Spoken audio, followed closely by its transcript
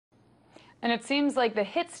And it seems like the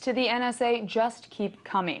hits to the NSA just keep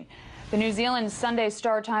coming. The New Zealand Sunday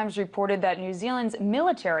Star Times reported that New Zealand's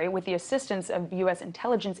military, with the assistance of U.S.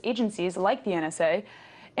 intelligence agencies like the NSA,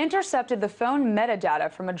 intercepted the phone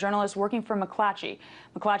metadata from a journalist working for McClatchy.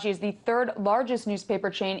 McClatchy is the third largest newspaper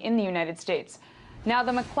chain in the United States. Now,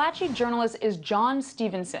 the McClatchy journalist is Jon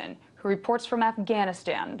Stephenson, who reports from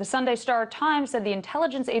Afghanistan. The Sunday Star Times said the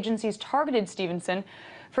intelligence agencies targeted Stephenson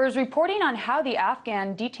for his reporting on how the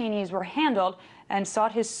Afghan detainees were handled and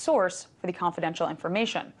sought his source for the confidential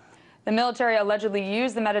information. The military allegedly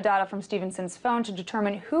used the metadata from Stephenson's phone to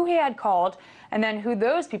determine who he had called and then who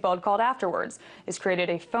those people had called afterwards. This created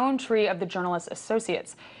a phone tree of the journalist's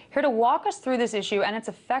associates. Here to walk us through this issue and its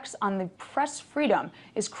effects on the press freedom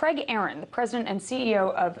is Craig Aaron, the president and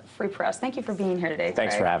CEO of Free Press. Thank you for being here today, Craig.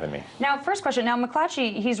 Thanks for having me. Now, first question. Now,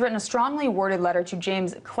 McClatchy, he's written a strongly worded letter to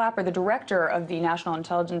James Clapper, the director of the National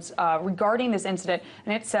Intelligence, regarding this incident.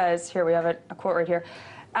 And it says, here we have a quote right here,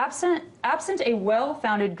 Absent a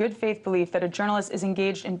well-founded good faith belief that a journalist is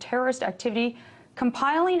engaged in terrorist activity,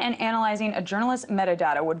 compiling and analyzing a journalist's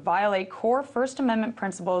metadata would violate core First Amendment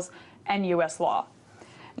principles and U.S. law.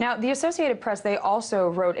 Now, the Associated Press, they also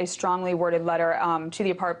wrote a strongly worded letter to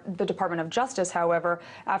the Department of Justice, however,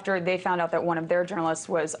 after they found out that one of their journalists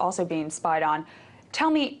was also being spied on. Tell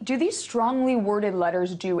me, do these strongly worded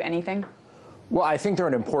letters do anything? Well, I think they're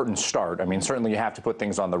an important start. I mean, certainly you have to put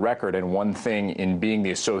things on the record, and one thing in being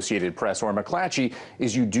the Associated Press or McClatchy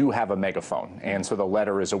is you do have a megaphone, and so the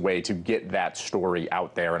letter is a way to get that story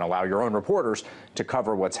out there and allow your own reporters to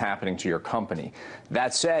cover what's happening to your company.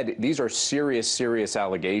 That said, these are serious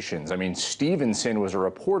allegations. I mean, Stephenson was a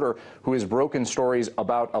reporter who has broken stories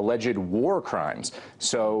about alleged war crimes,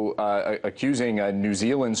 so accusing New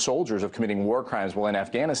Zealand soldiers of committing war crimes while in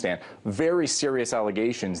Afghanistan. Very serious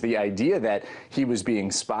allegations. The idea that he was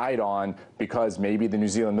being spied on because maybe the New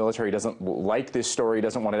Zealand military doesn't like this story,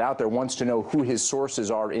 doesn't want it out there, wants to know who his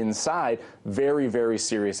sources are inside. Very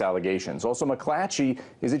serious allegations. Also, McClatchy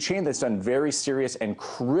is a chain that's done very serious and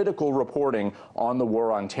critical reporting on the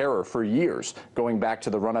war on terror for years, going back to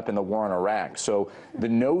the run-up in the war in Iraq. So the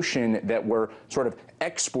notion that we're sort of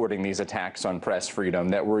exporting these attacks on press freedom,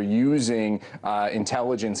 that we're using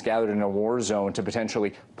intelligence gathered in a war zone to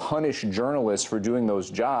potentially punish journalists for doing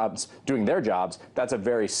their jobs, that's a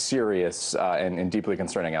very serious and deeply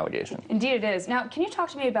concerning allegation. Indeed it is. Now, can you talk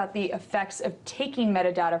to me about the effects of taking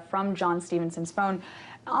metadata from Jon Stephenson's phone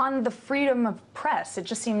on the freedom of press? It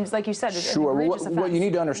just seems, like you said, it's sure. What you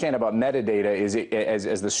need to understand about metadata is,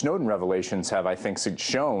 as the Snowden revelations have, I think,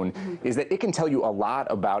 shown, is that it can tell you a lot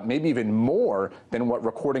about, maybe even more than what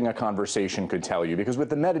recording a conversation could tell you. Because with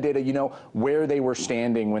the metadata, you know where they were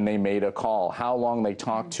standing when they made a call, how long they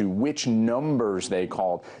talked to, which numbers they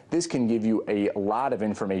called. This can give you a lot of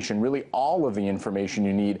information, really all of the information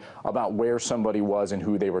you need about where somebody was and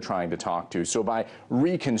who they were trying to talk to. So by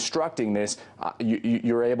reconstructing this,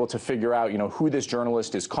 you're able to figure out, who this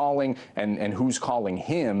journalist is calling and who's calling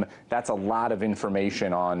him. That's a lot of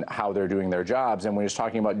information on how they're doing their jobs. And when you're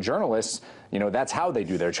talking about journalists, that's how they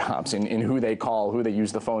do their jobs, in who they call, who they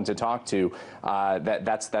use the phone to talk to.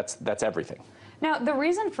 That's everything. Now, the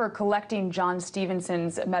reason for collecting Jon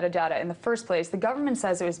Stephenson's metadata in the first place, the government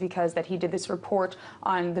says it was because that he did this report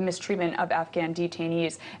on the mistreatment of Afghan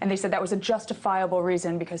detainees, and they said that was a justifiable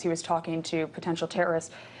reason because he was talking to potential terrorists.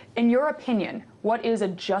 In your opinion, what is a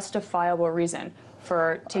justifiable reason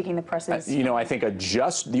for taking the press's... I think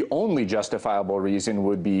the only justifiable reason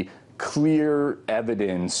would be clear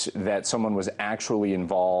evidence that someone was actually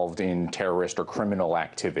involved in terrorist or criminal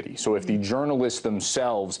activity. So if the journalists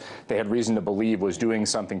themselves, they had reason to believe, was doing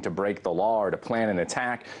something to break the law or to plan an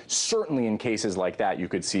attack, certainly in cases like that you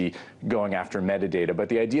could see going after metadata. But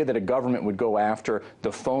the idea that a government would go after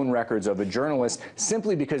the phone records of a journalist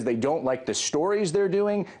simply because they don't like the stories they're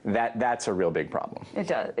doing, that's a real big problem. It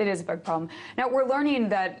does. It is a big problem. Now, we're learning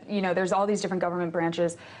that, there's all these different government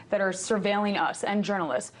branches that are surveilling us and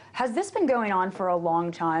journalists. Has this been going on for a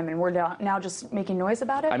long time, and we're now just making noise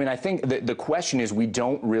about it? I mean, I think the question is, we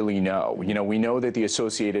don't really know. We know that the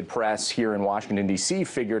Associated Press here in Washington, D.C.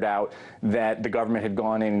 figured out that the government had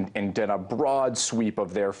gone in and done a broad sweep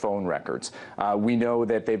of their phone records. We know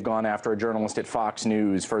that they've gone after a journalist at Fox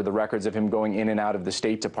News for the records of him going in and out of the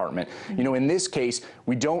State Department. In this case,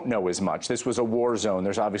 we don't know as much. This was a war zone.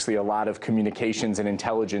 There's obviously a lot of communications and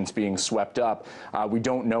intelligence being swept up. We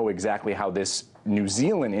don't know exactly how this New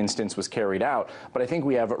Zealand instance was carried out. But I think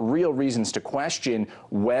we have real reasons to question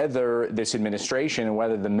whether this administration and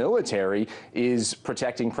whether the military is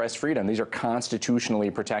protecting press freedom. These are constitutionally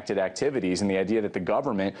protected activities, and the idea that the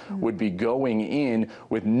government would be going in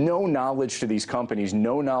with no knowledge to these companies,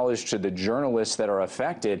 no knowledge to the journalists that are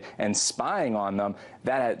affected, and spying on them,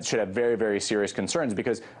 that should have very, very serious concerns,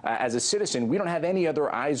 because as a citizen, we don't have any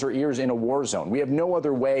other eyes or ears in a war zone. We have no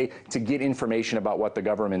other way to get information about what the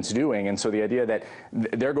government's doing. And so the idea that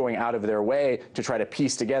they're going out of their way to try to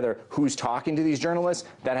piece together who's talking to these journalists,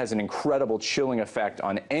 that has an incredible chilling effect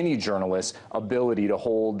on any journalist's ability to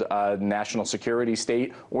hold national security,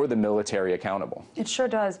 state, or the military accountable. It sure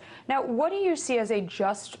does. Now, what do you see as a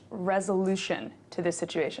just resolution to this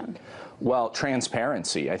situation? Well,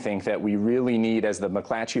 transparency. I think that we really need, as the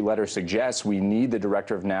McClatchy letter suggests, we need the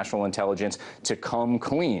Director of National Intelligence to come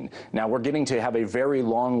clean. Now, we're getting to have a very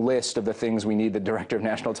long list of the things we need the Director of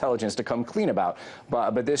National Intelligence to come clean about,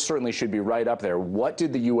 but this certainly should be right up there. What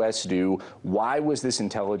did the U.S. do? Why was this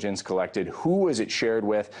intelligence collected? Who was it shared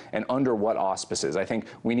with? And under what auspices? I think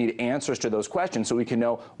we need answers to those questions so we can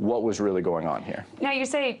know what was really going on here. Now, you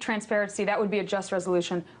say transparency, that would be a just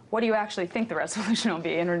resolution. What do you actually think the resolution will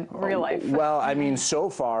be in real life? Well, I mean, so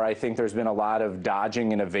far, I think there's been a lot of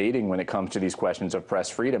dodging and evading when it comes to these questions of press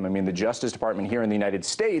freedom. I mean, the Justice Department here in the United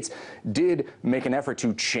States did make an effort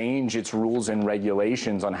to change its rules and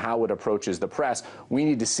regulations on how it approaches the press. We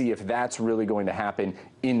need to see if that's really going to happen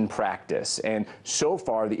in practice. And so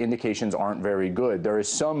far, the indications aren't very good. There is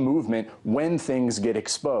some movement when things get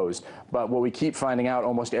exposed. But what we keep finding out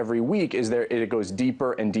almost every week is it goes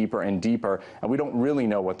deeper and deeper and deeper, and we don't really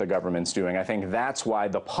know what the government's doing. I think that's why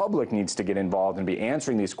the public needs to get involved and be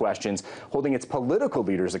answering these questions, holding its political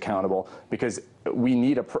leaders accountable, because we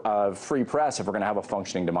need a free press if we're going to have a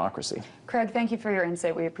functioning democracy. Craig, thank you for your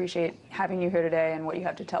insight. We appreciate having you here today and what you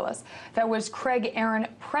have to tell us. That was Craig Aaron,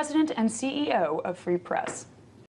 President and CEO of Free Press.